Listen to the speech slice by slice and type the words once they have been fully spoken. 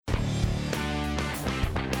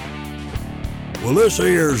Well, this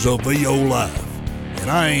here's a VO Live, and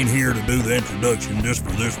I ain't here to do the introduction just for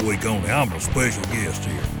this week only. I'm a special guest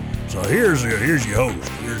here. So here's your host.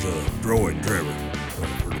 Here's Droid Trevor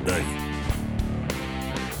for today.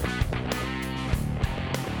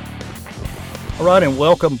 All right, and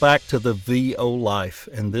welcome back to the VO Life.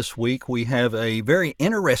 And this week we have a very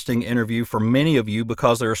interesting interview for many of you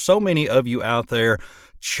because there are so many of you out there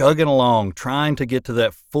chugging along, trying to get to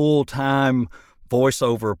that full-time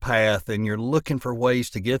voiceover path, and you're looking for ways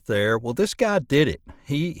to get there. Well, this guy did it.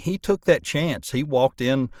 He took that chance. He walked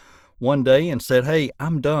in one day and said, "Hey,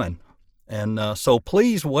 I'm done." And so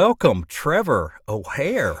please welcome Trevor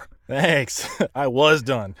O'Hare. Thanks. I was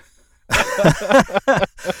done.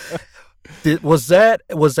 Was that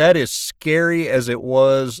as scary as it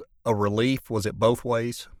was a relief? Was it both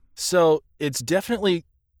ways? So it's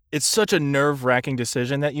such a nerve-wracking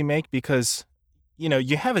decision that you make because,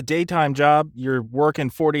 you have a daytime job, you're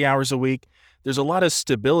working 40 hours a week. There's a lot of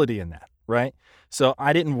stability in that, right? So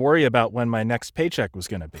I didn't worry about when my next paycheck was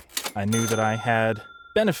going to be. I knew that I had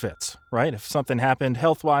benefits, right? If something happened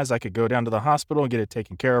health-wise, I could go down to the hospital and get it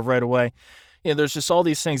taken care of right away. There's just all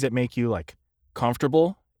these things that make you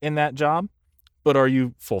comfortable in that job, but are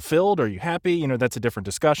you fulfilled? Are you happy? That's a different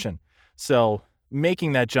discussion. So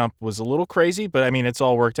making that jump was a little crazy, but it's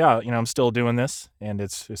all worked out. I'm still doing this and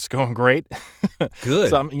it's going great. Good.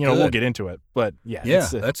 So good. We'll get into it, but yeah,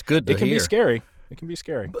 that's good to hear. It can be scary. It can be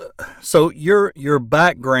scary. So your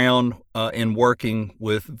background in working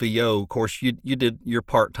with VO, of course, you did your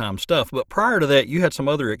part-time stuff, but prior to that, you had some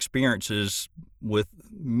other experiences with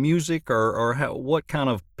music or what kind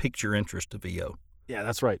of piqued your interest to VO? Yeah,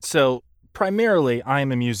 that's right. So primarily,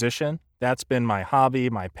 I'm a musician. That's been my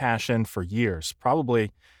hobby, my passion for years,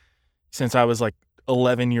 probably since I was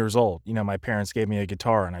 11 years old. My parents gave me a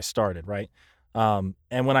guitar and I started, right? And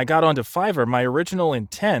when I got onto Fiverr, my original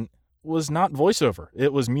intent was not voiceover.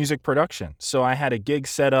 It was music production. So I had a gig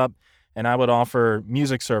set up and I would offer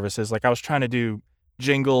music services. I was trying to do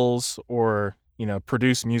jingles or,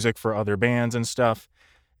 produce music for other bands and stuff.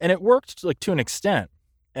 And it worked to an extent.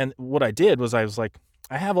 And what I did was I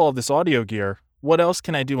have all this audio gear. What else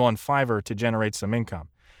can I do on Fiverr to generate some income?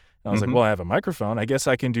 And I was well, I have a microphone. I guess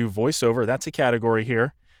I can do voiceover. That's a category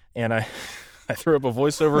here. And I threw up a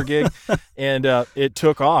voiceover gig and it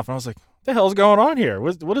took off. And I was like, what the hell's going on here?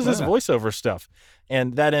 What is this voiceover stuff?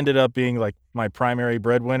 And that ended up being my primary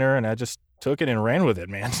breadwinner. And I just took it and ran with it,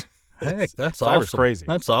 man. Heck, that's Fiverr's awesome. Crazy.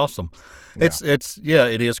 That's awesome. Yeah.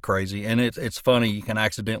 It is crazy, and it's funny. You can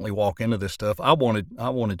accidentally walk into this stuff. I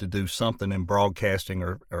wanted to do something in broadcasting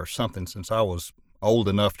or something since I was old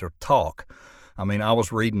enough to talk. I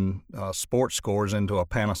was reading sports scores into a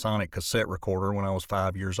Panasonic cassette recorder when I was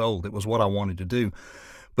 5 years old. It was what I wanted to do,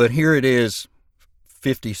 but here it is,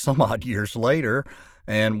 50 some odd years later,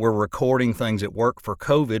 and we're recording things at work for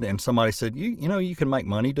COVID. And somebody said, you can make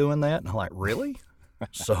money doing that, and I'm like, really?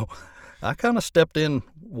 So I kind of stepped in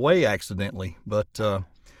way accidentally, but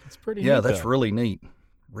it's pretty yeah, neat, that's though. really neat.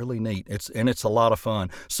 Really neat. It's a lot of fun.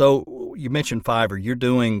 So you mentioned Fiverr. You're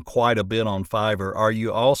doing quite a bit on Fiverr. Are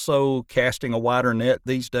you also casting a wider net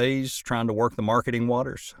these days, trying to work the marketing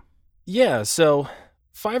waters? Yeah, so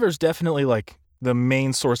Fiverr's definitely the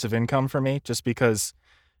main source of income for me, just because,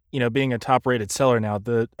 being a top-rated seller now,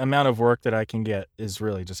 the amount of work that I can get is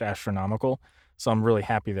really just astronomical. So I'm really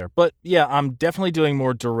happy there. But yeah, I'm definitely doing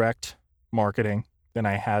more direct marketing than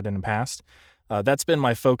I had in the past. That's been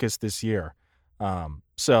my focus this year.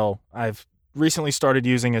 So I've recently started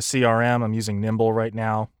using a CRM. I'm using Nimble right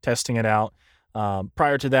now, testing it out.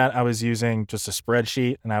 Prior to that, I was using just a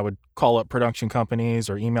spreadsheet, and I would call up production companies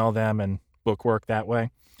or email them and book work that way.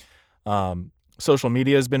 Social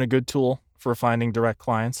media has been a good tool for finding direct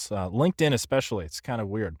clients. LinkedIn especially, it's kind of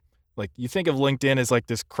weird. You think of LinkedIn as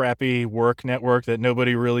this crappy work network that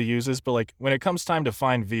nobody really uses, but when it comes time to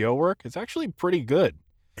find VO work, it's actually pretty good.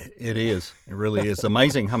 It is. It really is.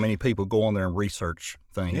 Amazing how many people go on there and research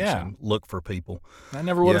things and look for people. I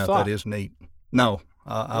never would have thought. That is neat. No,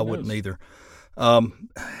 I wouldn't either.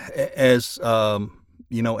 As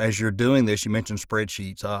you're doing this, you mentioned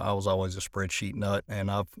spreadsheets. I was always a spreadsheet nut, and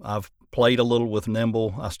I've played a little with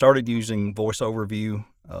Nimble. I started using VoiceOverview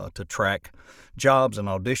to track jobs and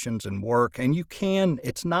auditions and work. And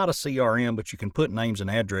it's not a CRM, but you can put names and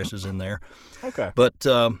addresses in there. Okay. But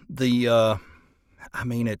I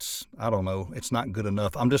don't know. It's not good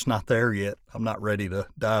enough. I'm just not there yet. I'm not ready to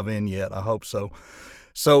dive in yet. I hope so.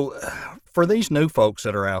 So for these new folks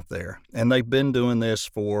that are out there, and they've been doing this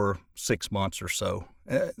for 6 months or so,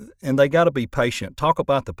 and they got to be patient. Talk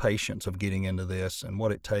about the patience of getting into this and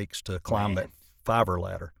what it takes to climb that Fiverr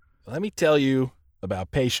ladder. Let me tell you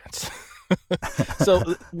about patience.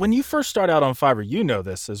 So when you first start out on Fiverr, you know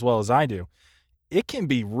this as well as I do. It can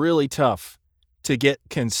be really tough to get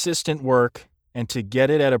consistent work and to get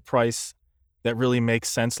it at a price that really makes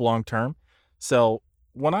sense long term. So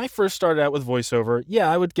when I first started out with voiceover,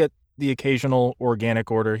 yeah, I would get the occasional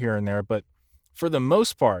organic order here and there, but for the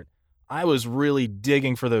most part, I was really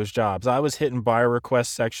digging for those jobs. I was hitting buyer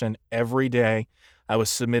request section every day. I was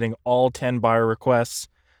submitting all 10 buyer requests.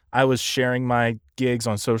 I was sharing my gigs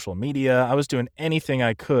on social media. I was doing anything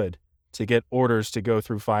I could to get orders to go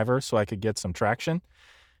through Fiverr so I could get some traction.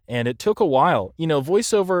 And it took a while.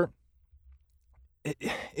 Voiceover,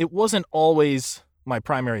 it wasn't always my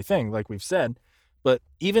primary thing, like we've said. But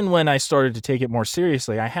even when I started to take it more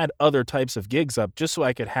seriously, I had other types of gigs up just so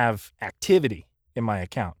I could have activity in my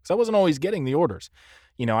account, because I wasn't always getting the orders.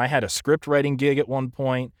 I had a script writing gig at one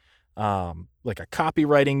point, like a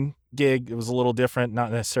copywriting gig. It was a little different,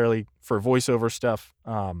 not necessarily for voiceover stuff.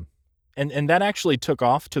 And that actually took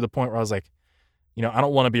off to the point where I was like, I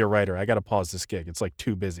don't want to be a writer. I got to pause this gig. It's like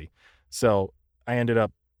too busy. So I ended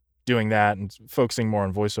up doing that and focusing more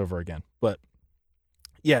on voiceover again. But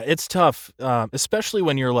yeah, it's tough, especially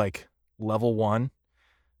when you're like level 1.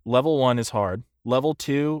 Level 1 is hard. Level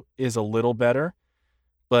 2 is a little better.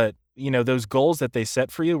 But, those goals that they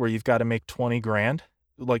set for you where you've got to make 20 grand,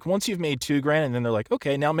 like once you've made 2 grand and then they're like,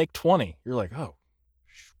 okay, now make 20. You're like, oh,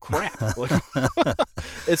 crap.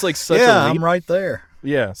 It's like such a leap. I'm right there.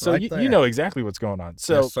 Yeah. So Right you there. know exactly what's going on.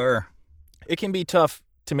 So Yes, sir. it can be tough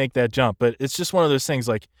to make that jump, but it's just one of those things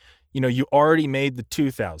like, you already made the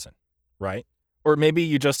 2,000, right? Or maybe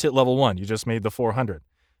you just hit level 1. You just made the 400.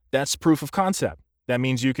 That's proof of concept. That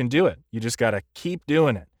means you can do it. You just got to keep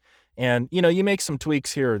doing it. And, you make some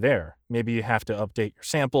tweaks here or there. Maybe you have to update your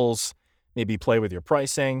samples, maybe play with your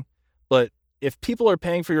pricing. But if people are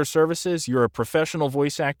paying for your services, you're a professional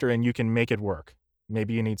voice actor and you can make it work.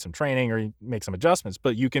 Maybe you need some training or you make some adjustments,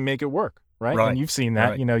 but you can make it work, right? Right. And you've seen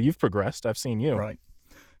that. Right. You've progressed. I've seen you. Right.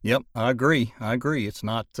 Yep, I agree. It's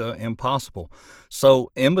not impossible.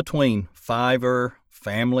 So in between Fiverr,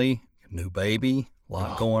 family, new baby, a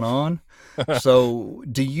lot going on. So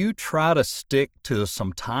do you try to stick to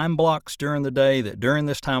some time blocks during the day, that during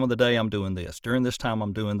this time of the day I'm doing this, during this time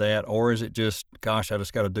I'm doing that, or is it just, gosh, I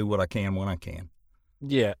just got to do what I can when I can?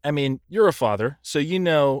 Yeah, I mean, you're a father, so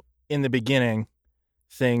in the beginning,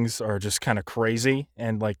 things are just kind of crazy,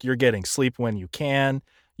 and like you're getting sleep when you can.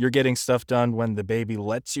 You're getting stuff done when the baby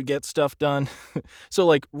lets you get stuff done. So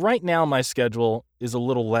like right now, my schedule is a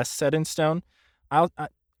little less set in stone.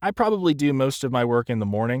 I probably do most of my work in the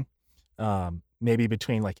morning, maybe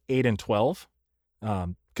between like 8 and 12,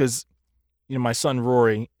 because my son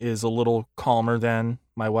Rory is a little calmer then.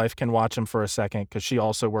 My wife can watch him for a second because she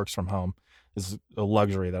also works from home. Is a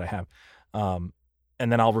luxury that I have.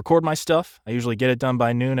 And then I'll record my stuff. I usually get it done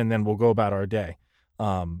by noon, and then we'll go about our day.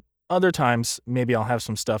 Other times, maybe I'll have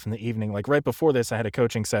some stuff in the evening. Like right before this, I had a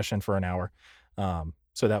coaching session for an hour.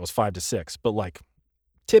 So that was 5 to 6. But like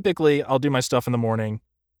typically, I'll do my stuff in the morning,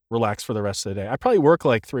 relax for the rest of the day. I probably work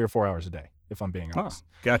like 3 or 4 hours a day, if I'm being honest.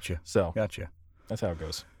 Gotcha. So Gotcha. that's how it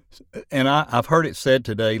goes. And I've heard it said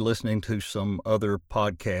today, listening to some other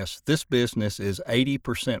podcasts, this business is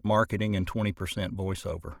 80% marketing and 20%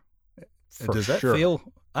 voiceover. For Does that sure. feel?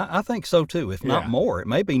 I think so too, if not Yeah. more. It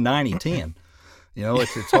may be 90-10.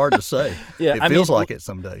 It's hard to say. Yeah, It I feels mean, like it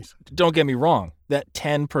some days. Don't get me wrong. That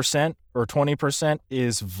 10% or 20%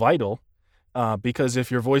 is vital, because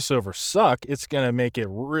if your voiceovers suck, it's going to make it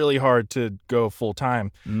really hard to go full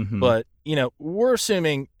time. Mm-hmm. But, we're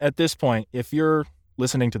assuming at this point, if you're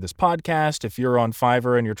listening to this podcast, if you're on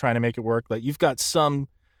Fiverr and you're trying to make it work, that you've got some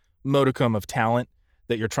modicum of talent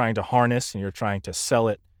that you're trying to harness and you're trying to sell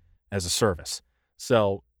it as a service.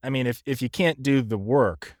 So, I mean, if you can't do the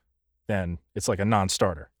work, then it's like a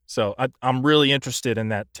non-starter. So I'm really interested in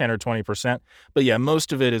that 10 or 20%. But yeah,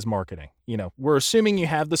 most of it is marketing. We're assuming you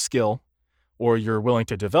have the skill or you're willing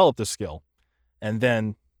to develop the skill. And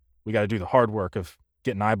then we got to do the hard work of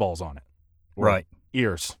getting eyeballs on it. Or Right.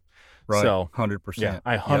 ears. Right. So 100%. yeah,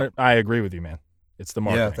 I agree with you, man. It's the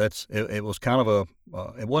marketing. Yeah, it was kind of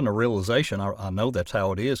it wasn't a realization. I know that's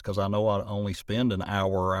how it is because I know I only spend an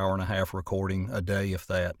hour and a half recording a day, if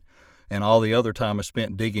that. And all the other time is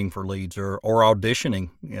spent digging for leads or auditioning.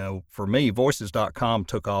 For me, voices.com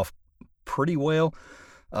took off pretty well.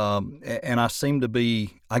 And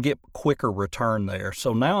I get quicker return there.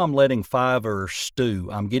 So now I'm letting Fiverr stew.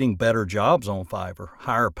 I'm getting better jobs on Fiverr,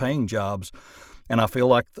 higher paying jobs. And I feel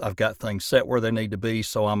like I've got things set where they need to be.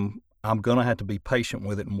 So I'm going to have to be patient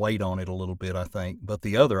with it and wait on it a little bit, I think. But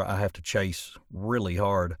the other, I have to chase really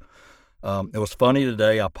hard. It was funny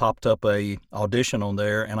today. I popped up a audition on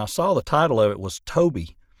there, and I saw the title of it was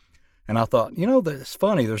Toby. And I thought, it's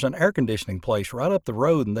funny. There's an air conditioning place right up the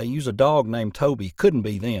road, and they use a dog named Toby. Couldn't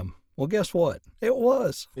be them. Well, guess what? It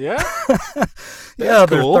was. Yeah? Yeah,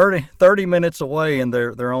 cool. they're 30 minutes away, and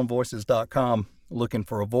they're on voices.com looking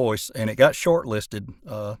for a voice, and it got shortlisted,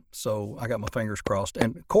 so I got my fingers crossed.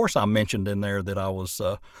 And, of course, I mentioned in there that I was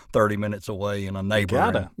 30 minutes away and a neighbor.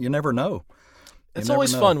 Gotta. You never know. It's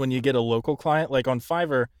always fun when you get a local client. Like on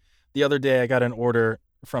Fiverr, the other day I got an order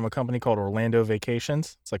from a company called Orlando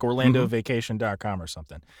Vacations. It's like orlandovacation.com or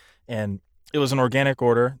something. And it was an organic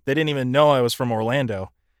order. They didn't even know I was from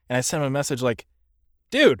Orlando. And I sent him a message like,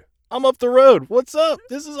 dude, I'm up the road. What's up?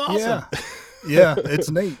 This is awesome. Yeah,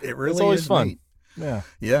 it's neat. It really it's always is fun. Neat. Yeah.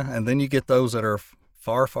 Yeah, and then you get those that are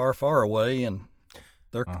far, far, far away, and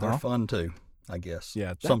they're fun too, I guess.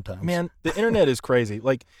 Yeah. Sometimes. Man, the internet is crazy.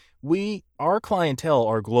 Like our clientele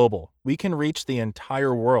are global. We can reach the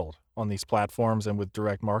entire world on these platforms and with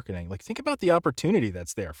direct marketing. Like think about the opportunity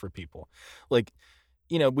that's there for people. Like,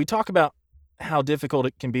 we talk about how difficult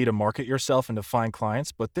it can be to market yourself and to find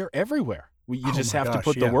clients, but they're everywhere. You just have to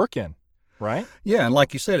put the work in, right? Yeah, and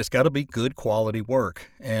like you said, it's got to be good quality work.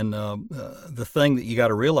 And the thing that you got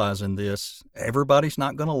to realize in this, everybody's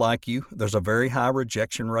not going to like you. There's a very high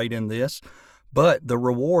rejection rate in this, but the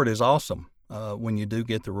reward is awesome when you do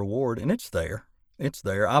get the reward, and it's there. It's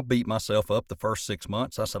there. I beat myself up the first 6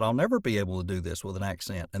 months. I said, I'll never be able to do this with an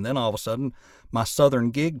accent. And then all of a sudden, my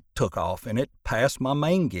Southern gig took off, and it passed my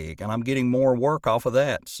main gig, and I'm getting more work off of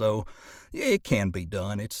that. So it can be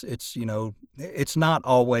done. It's not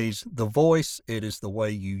always the voice. It is the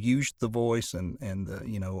way you use the voice, and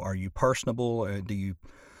are you personable?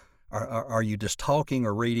 Are you just talking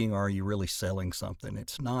or reading, or are you really selling something?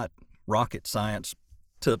 It's not rocket science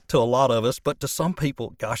to a lot of us, but to some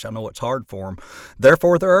people, gosh, I know it's hard for them.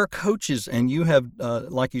 Therefore, there are coaches, and you have,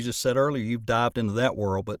 like you just said earlier, you've dived into that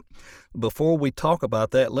world. But before we talk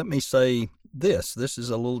about that, let me say this. This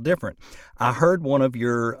is a little different. I heard one of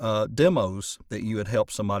your demos that you had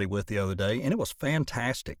helped somebody with the other day, and it was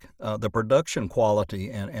fantastic. The production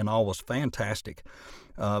quality and all was fantastic.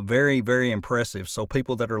 Very, very impressive. So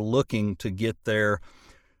people that are looking to get their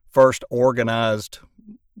first organized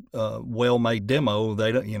well-made demo,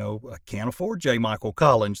 they don't, can't afford J. Michael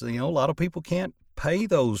Collins. A lot of people can't pay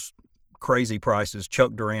those crazy prices,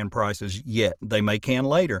 Chuck Duran prices yet. They may can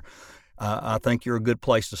later. I think you're a good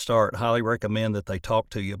place to start. Highly recommend that they talk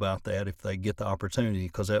to you about that if they get the opportunity,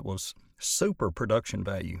 because that was super production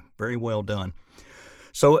value. Very well done.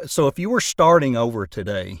 So if you were starting over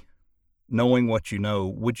today, knowing what you know,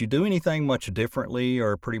 would you do anything much differently,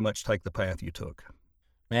 or pretty much take the path you took?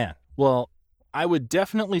 Man, well, I would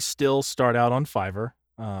definitely still start out on Fiverr.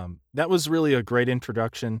 That was really a great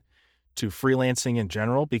introduction to freelancing in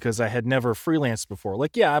general, because I had never freelanced before.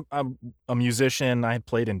 Like, yeah, I'm a musician. I had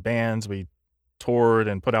played in bands. We toured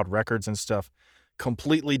and put out records and stuff.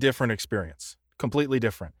 Completely different experience. Completely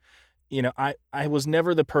different. I was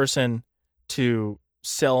never the person to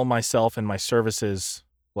sell myself and my services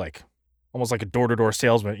like almost like a door-to-door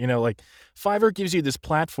salesman. Like Fiverr gives you this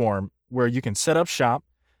platform where you can set up shop,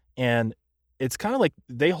 and it's kind of like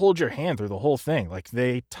they hold your hand through the whole thing. Like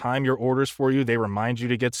they time your orders for you. They remind you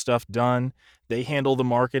to get stuff done. They handle the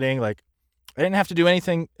marketing. Like I didn't have to do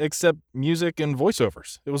anything except music and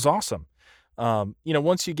voiceovers. It was awesome.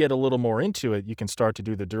 Once you get a little more into it, you can start to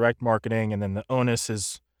do the direct marketing, and then the onus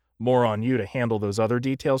is more on you to handle those other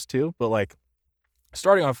details too. But like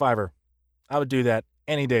starting on Fiverr, I would do that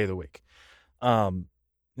any day of the week.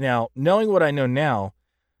 Now, knowing what I know now,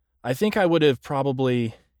 I think I would have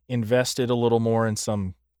probably invested a little more in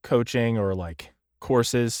some coaching or like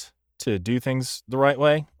courses to do things the right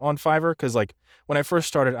way on Fiverr. Cause like when I first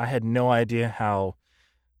started, I had no idea how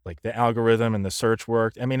like the algorithm and the search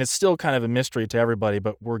worked. I mean, it's still kind of a mystery to everybody,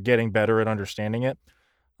 but we're getting better at understanding it.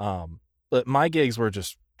 But my gigs were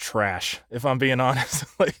just trash, if I'm being honest.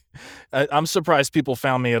 Like I'm surprised people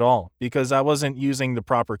found me at all, because I wasn't using the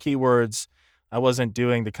proper keywords. I wasn't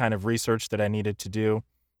doing the kind of research that I needed to do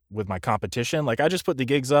with my competition. Like I just put the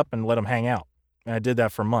gigs up and let them hang out. And I did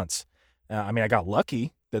that for months. I got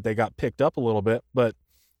lucky that they got picked up a little bit, but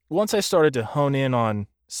once I started to hone in on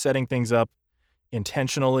setting things up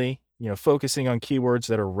intentionally, focusing on keywords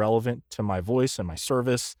that are relevant to my voice and my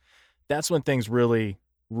service, that's when things really,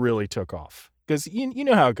 really took off. Because you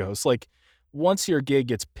know how it goes. Like once your gig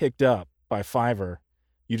gets picked up by Fiverr,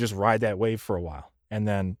 you just ride that wave for a while. And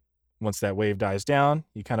then once that wave dies down,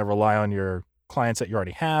 you kind of rely on your clients that you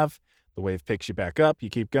already have. The wave picks you back up. You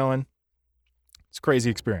keep going. It's a crazy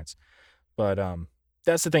experience. But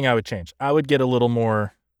that's the thing I would change. I would get a little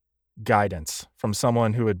more guidance from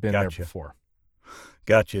someone who had been there before.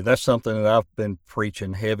 Gotcha. That's something that I've been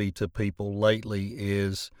preaching heavy to people lately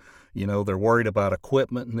is, They're worried about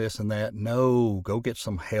equipment and this and that. No, go get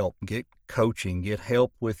some help. Get coaching. Get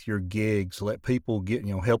help with your gigs. Let people get,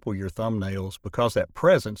 help with your thumbnails, because that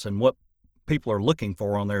presence and what people are looking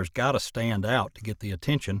for on there has got to stand out to get the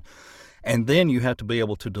attention. And then you have to be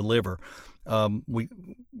able to deliver.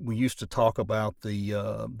 We used to talk about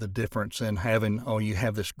the difference in having, you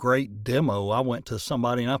have this great demo. I went to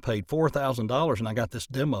somebody and I paid $4,000 and I got this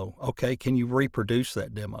demo. Okay, can you reproduce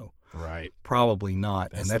that demo? Right. Probably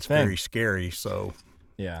not, and that's very scary. So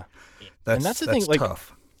yeah, that's the thing.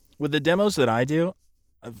 Tough. Like with the demos that I do,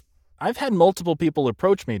 I've had multiple people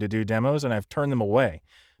approach me to do demos, and I've turned them away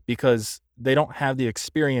because they don't have the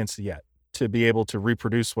experience yet to be able to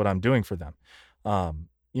reproduce what I'm doing for them.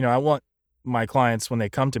 I want my clients, when they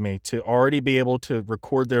come to me, to already be able to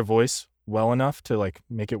record their voice well enough to like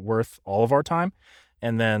make it worth all of our time.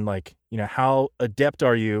 And then how adept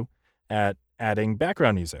are you at adding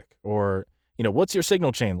background music, or, what's your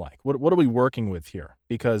signal chain like? What are we working with here?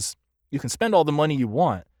 Because you can spend all the money you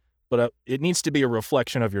want, but it needs to be a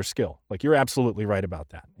reflection of your skill. Like, you're absolutely right about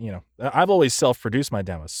that. I've always self-produced my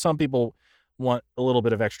demos. Some people want a little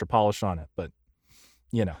bit of extra polish on it, but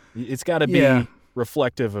it's got to be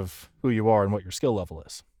reflective of who you are and what your skill level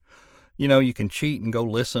is. You can cheat and go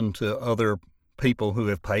listen to other people who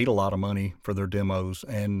have paid a lot of money for their demos,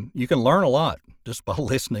 and you can learn a lot just by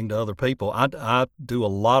listening to other people. I do a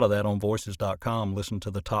lot of that on voices.com, listen to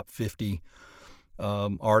the top 50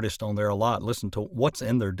 artists on there a lot, listen to what's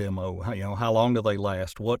in their demo, how long do they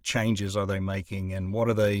last, what changes are they making, and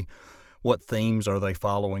what themes are they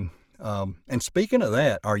following. And speaking of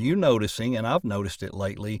that, are you noticing, and I've noticed it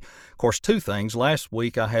lately, of course, two things. Last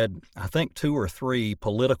week I had, I think, 2 or 3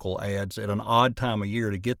 political ads at an odd time of year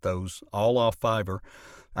to get those, all off Fiverr.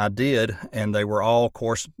 I did, and they were all, of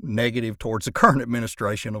course, negative towards the current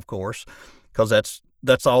administration, of course, because that's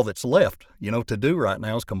all that's left, to do right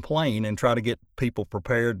now is complain and try to get people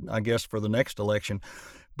prepared, I guess, for the next election.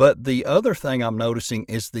 But the other thing I'm noticing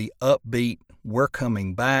is the upbeat, we're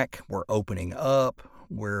coming back, we're opening up,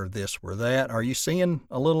 we're this, we're that. Are you seeing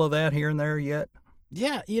a little of that here and there yet?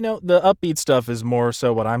 Yeah, the upbeat stuff is more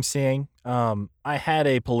so what I'm seeing. I had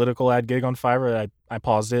a political ad gig on Fiverr. I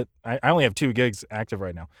paused it. I only have 2 gigs active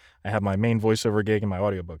right now. I have my main voiceover gig and my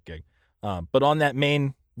audiobook gig. But on that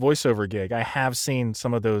main voiceover gig, I have seen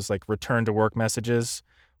some of those like return to work messages,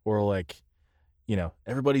 or like,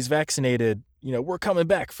 everybody's vaccinated, we're coming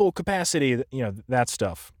back full capacity, that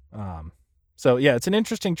stuff. So yeah, it's an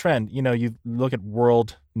interesting trend. You look at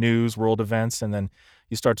world news, world events, and then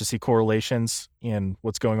you start to see correlations in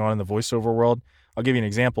what's going on in the voiceover world. I'll give you an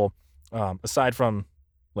example. Aside from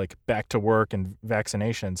like back to work and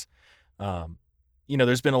vaccinations,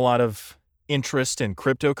 there's been a lot of interest in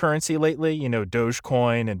cryptocurrency lately.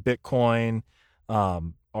 Dogecoin and Bitcoin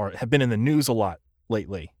have been in the news a lot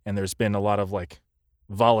lately, and there's been a lot of like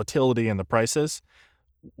volatility in the prices.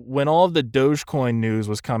 When all of the Dogecoin news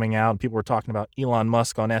was coming out and people were talking about Elon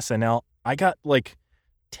Musk on SNL, I got like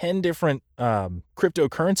 10 different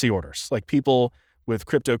cryptocurrency orders, like people with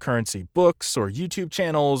cryptocurrency books or YouTube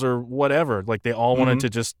channels or whatever. Like they all wanted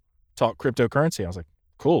to just talk cryptocurrency. I was like,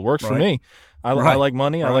 cool, works for me. I like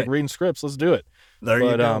money. I like reading scripts. Let's do it. There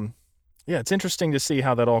you go. Yeah, it's interesting to see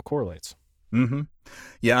how that all correlates. Mm-hmm.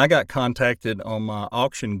 Yeah, I got contacted on my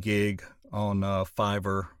auction gig on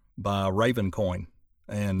Fiverr by Ravencoin.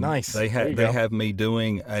 And nice. They have me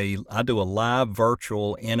doing I do a live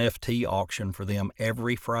virtual NFT auction for them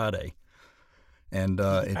every Friday. And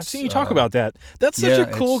I've seen you talk about that. That's such a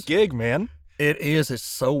cool gig, man. It is. It's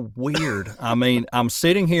so weird. I mean, I'm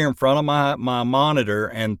sitting here in front of my monitor,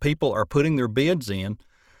 and people are putting their bids in,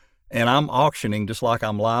 and I'm auctioning just like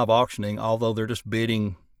I'm live auctioning, although they're just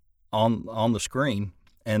bidding on the screen,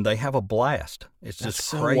 and they have a blast. It's just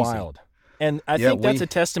so crazy. Wild. And I think that's a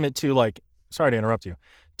testament to, like, sorry to interrupt you.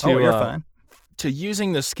 You're fine. To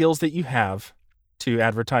using the skills that you have to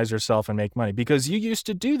advertise yourself and make money, because you used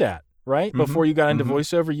to do that, right? Mm-hmm. Before you got into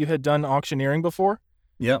voiceover, you had done auctioneering before?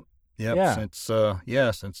 Yep. Yeah. Since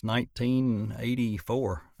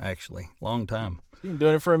 1984, actually. Long time. You've been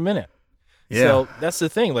doing it for a minute. Yeah. So that's the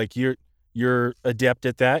thing. Like you're adept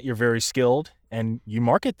at that. You're very skilled, and you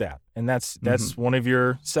market that, and that's one of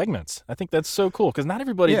your segments. I think that's so cool because not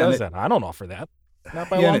everybody does that. I don't offer that. Not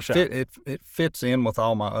by a long shot. It fits in with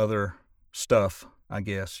all my other stuff, I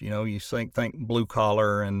guess. You think blue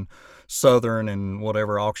collar and Southern and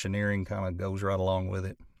whatever auctioneering kind of goes right along with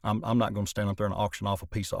it. I'm not going to stand up there and auction off a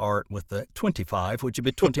piece of art with the 25. Would you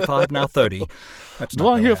be 25 now 30? That's not Do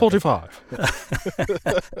I hear happen. 45?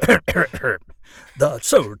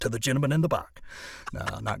 So to the gentleman in the back. No,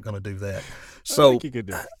 I'm not going to do that. I So think you could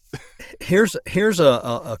do it. here's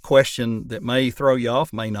a question that may throw you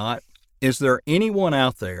off, may not. Is there anyone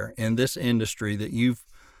out there in this industry that you've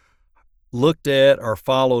looked at or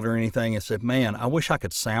followed or anything and said, man, I wish I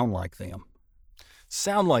could sound like them?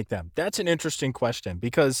 Sound like them? That's an interesting question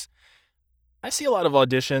because I see a lot of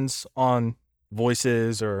auditions on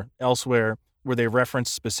Voices or elsewhere where they reference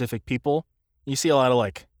specific people. You see a lot of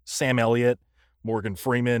like Sam Elliott, Morgan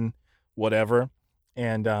Freeman, whatever.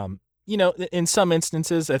 And, in some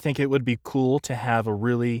instances, I think it would be cool to have a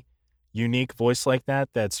really unique voice like that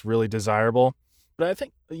that's really desirable. But I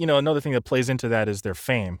think, another thing that plays into that is their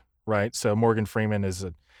fame, right? So Morgan Freeman is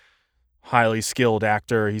a highly skilled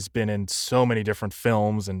actor. He's been in so many different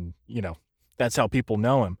films and, that's how people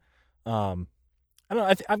know him. I don't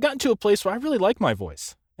know. I've gotten to a place where I really like my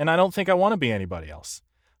voice and I don't think I want to be anybody else.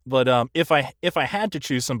 But if I had to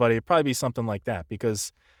choose somebody, it'd probably be something like that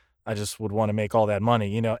because I just would want to make all that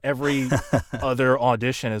money. Every other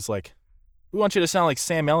audition is like, we want you to sound like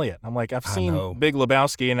Sam Elliott. I'm like, I've seen Big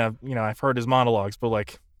Lebowski and I've heard his monologues, but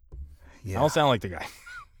like, I don't sound like the guy.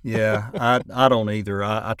 Yeah, I don't either.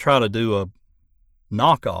 I try to do a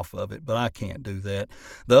knockoff of it, but I can't do that.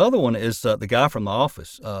 The other one is the guy from The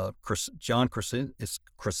Office, John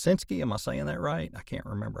Krasinski. Am I saying that right? I can't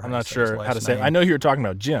remember. I'm not sure how to say it. I know who you're talking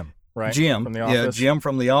about, Jim, right? Jim from The Office. Yeah, Jim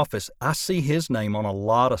from The Office. I see his name on a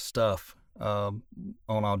lot of stuff on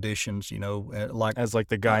auditions. Like as like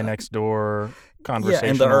the guy next door conversation.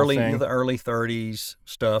 Yeah, in the early 30s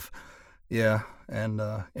stuff. Yeah, and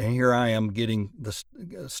here I am getting the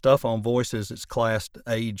stuff on Voices. It's classed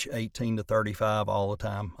age 18 to 35 all the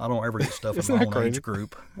time. I don't ever get stuff in my own age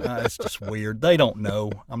group. It's just weird. They don't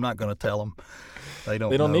know. I'm not going to tell them. They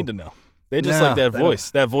don't need to know. They just like that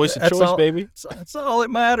voice. That voice of choice, baby. That's all that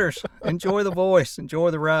matters. Enjoy the voice.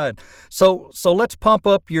 Enjoy the ride. So let's pump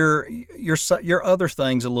up your other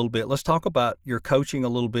things a little bit. Let's talk about your coaching a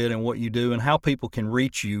little bit and what you do and how people can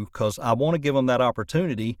reach you because I want to give them that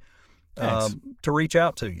opportunity to reach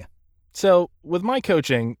out to you. So with my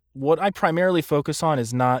coaching, what I primarily focus on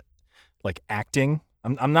is not like acting.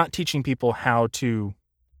 I'm not teaching people how to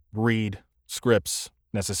read scripts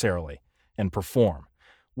necessarily and perform.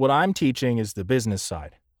 What I'm teaching is the business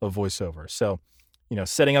side of voiceover. So,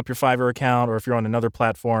 setting up your Fiverr account, or if you're on another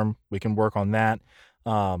platform, we can work on that.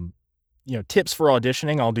 Tips for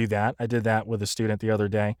auditioning, I'll do that. I did that with a student the other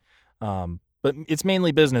day. But it's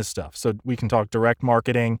mainly business stuff. So we can talk direct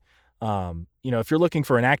marketing. If you're looking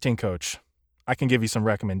for an acting coach, I can give you some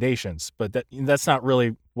recommendations, but that's not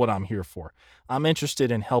really what I'm here for. I'm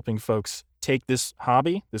interested in helping folks take this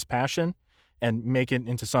hobby, this passion, and make it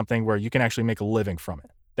into something where you can actually make a living from it.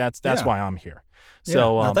 That's why I'm here.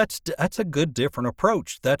 So now that's a good different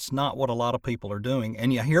approach. That's not what a lot of people are doing,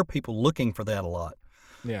 and you hear people looking for that a lot.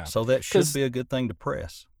 Yeah. So that should be a good thing to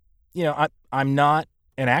press. I'm not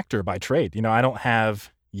an actor by trade. I don't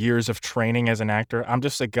have years of training as an actor. I'm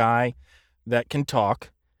just a guy that can talk,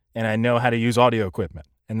 and I know how to use audio equipment,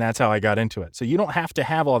 and that's how I got into it. So you don't have to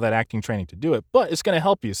have all that acting training to do it, but it's going to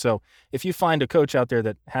help you. So if you find a coach out there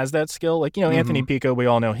that has that skill, like, Anthony Pico, we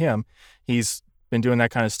all know him. He's been doing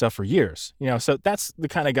that kind of stuff for years. So that's the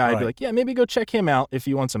kind of guy I'd be like, yeah, maybe go check him out if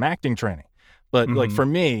you want some acting training. But like for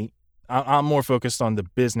me, I'm more focused on the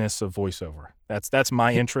business of voiceover. That's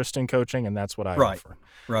my interest in coaching, and that's what I offer.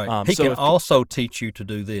 Right. He can also teach you to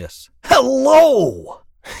do this. Hello.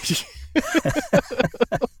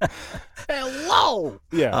 Hello.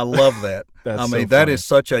 Yeah. I love that. That is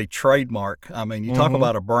such a trademark. You talk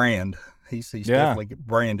about a brand. He's definitely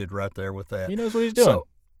branded right there with that. He knows what he's doing.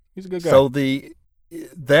 He's a good guy. So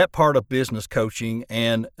that part of business coaching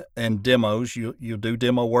and demos, you'll do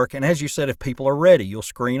demo work. And as you said, if people are ready, you'll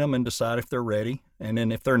screen them and decide if they're ready. And then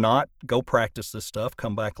if they're not, go practice this stuff,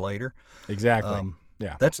 come back later. Exactly.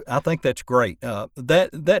 Yeah. I think that's great.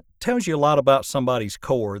 That tells you a lot about somebody's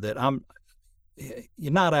core that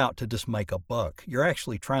you're not out to just make a buck. You're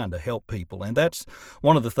actually trying to help people. And that's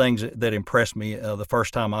one of the things that impressed me the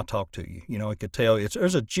first time I talked to you. I could tell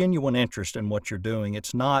there's a genuine interest in what you're doing.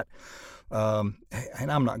 It's not, and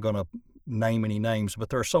I'm not going to name any names, but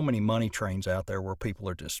there are so many money trains out there where people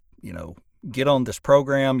are just, get on this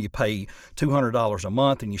program, you pay $200 a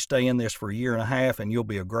month, and you stay in this for a year and a half, and you'll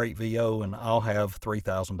be a great VO, and I'll have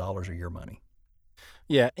 $3,000 of your money.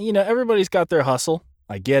 Yeah, everybody's got their hustle.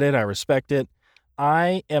 I get it. I respect it.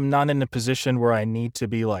 I am not in a position where I need to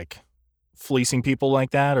be like fleecing people like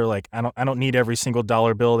that, or like I don't need every single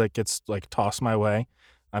dollar bill that gets like tossed my way.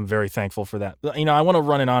 I'm very thankful for that. You know, I want to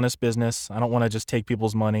run an honest business. I don't want to just take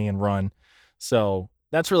people's money and run. So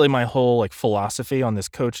that's really my whole like philosophy on this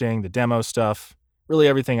coaching, the demo stuff, really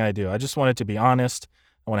everything I do. I just want it to be honest.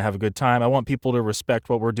 I want to have a good time. I want people to respect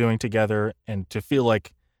what we're doing together and to feel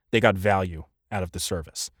like they got value out of the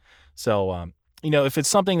service. So, you know, if it's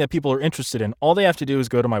something that people are interested in, all they have to do is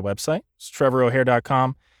go to my website. It's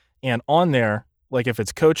trevorO'Hare.com. And on there, like if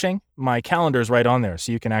it's coaching, my calendar is right on there.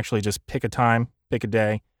 So you can actually just pick a time, pick a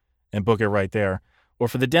day, and book it right there. Or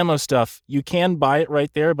for the demo stuff, you can buy it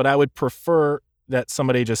right there, but I would prefer that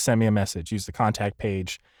somebody just send me a message, use the contact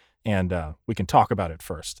page, and we can talk about it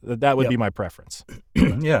first. That would be my preference.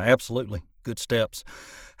 Yeah, absolutely. Good steps.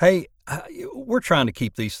 Hey, we're trying to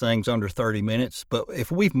keep these things under 30 minutes, but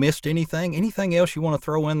if we've missed anything else you want to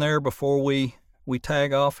throw in there before we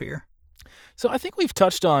tag off here? So I think we've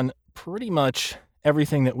touched on pretty much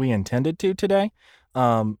everything that we intended to today.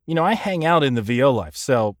 You know, I hang out in the VO life,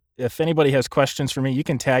 so if anybody has questions for me, you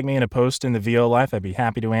can tag me in a post in the VO life. I'd be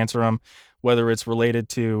happy to answer them, whether it's related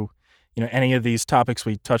to, you know, any of these topics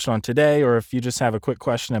we touched on today, or if you just have a quick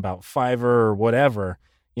question about Fiverr or whatever,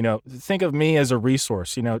 you know, think of me as a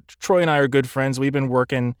resource. You know, Troy and I are good friends. We've been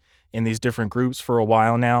working in these different groups for a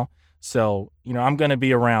while now. So, you know, I'm going to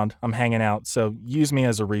be around. I'm hanging out. So use me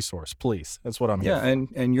as a resource, please. That's what I'm here for. Yeah,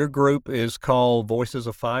 and your group is called Voices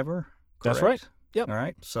of Fiverr, correct? That's right. Yep. All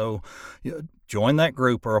right. So join that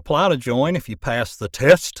group or apply to join. If you pass the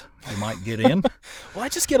test, you might get in. Well, I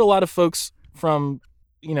just get a lot of folks from,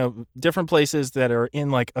 you know, different places that are in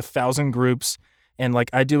like 1,000 groups. And like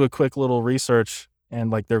I do a quick little research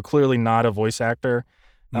and like they're clearly not a voice actor.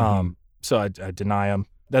 So I deny them.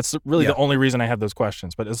 That's really the only reason I have those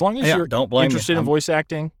questions. But as long as you're interested in voice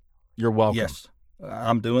acting, you're welcome. Yes.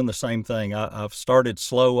 I'm doing the same thing. I've started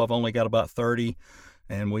slow. I've only got about 30.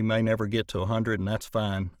 And we may never get to 100, and that's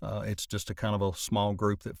fine. It's just a kind of a small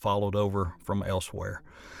group that followed over from elsewhere.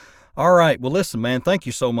 All right. Well, listen, man, thank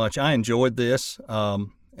you so much. I enjoyed this,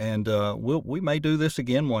 and we may do this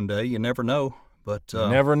again one day. You never know. But you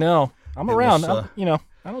never know. I'm around. You know,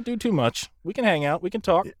 I don't do too much. We can hang out. We can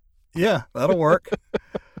talk. Yeah, that'll work.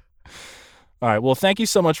 All right. Well, thank you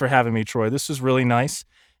so much for having me, Troy. This was really nice.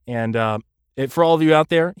 And for all of you out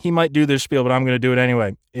there, he might do this spiel, but I'm going to do it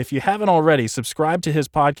anyway. If you haven't already, subscribe to his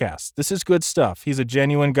podcast. This is good stuff. He's a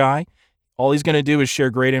genuine guy. All he's going to do is share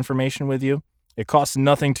great information with you. It costs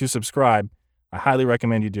nothing to subscribe. I highly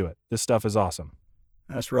recommend you do it. This stuff is awesome.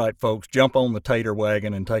 That's right, folks. Jump on the tater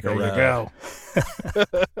wagon and take a ride. There you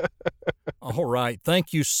go. All right.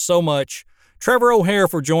 Thank you so much, Trevor O'Hare,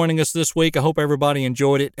 for joining us this week. I hope everybody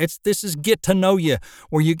enjoyed it. This is Get to Know You,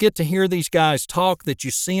 where you get to hear these guys talk, that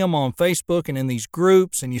you see them on Facebook and in these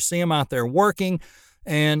groups, and you see them out there working,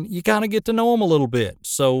 and you kind of get to know them a little bit.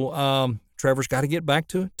 So Trevor's got to get back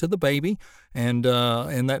to the baby and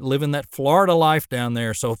that living that Florida life down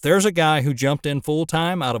there. So if there's a guy who jumped in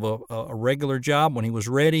full-time out of a regular job when he was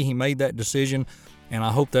ready, he made that decision, and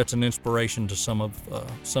I hope that's an inspiration to some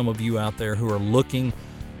of you out there who are looking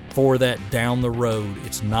for that down the road.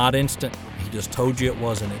 It's not instant. He just told you it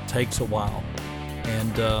wasn't. It takes a while.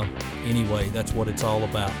 And anyway, that's what it's all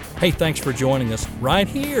about. Hey, thanks for joining us right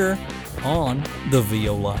here on The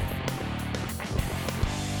VO Life.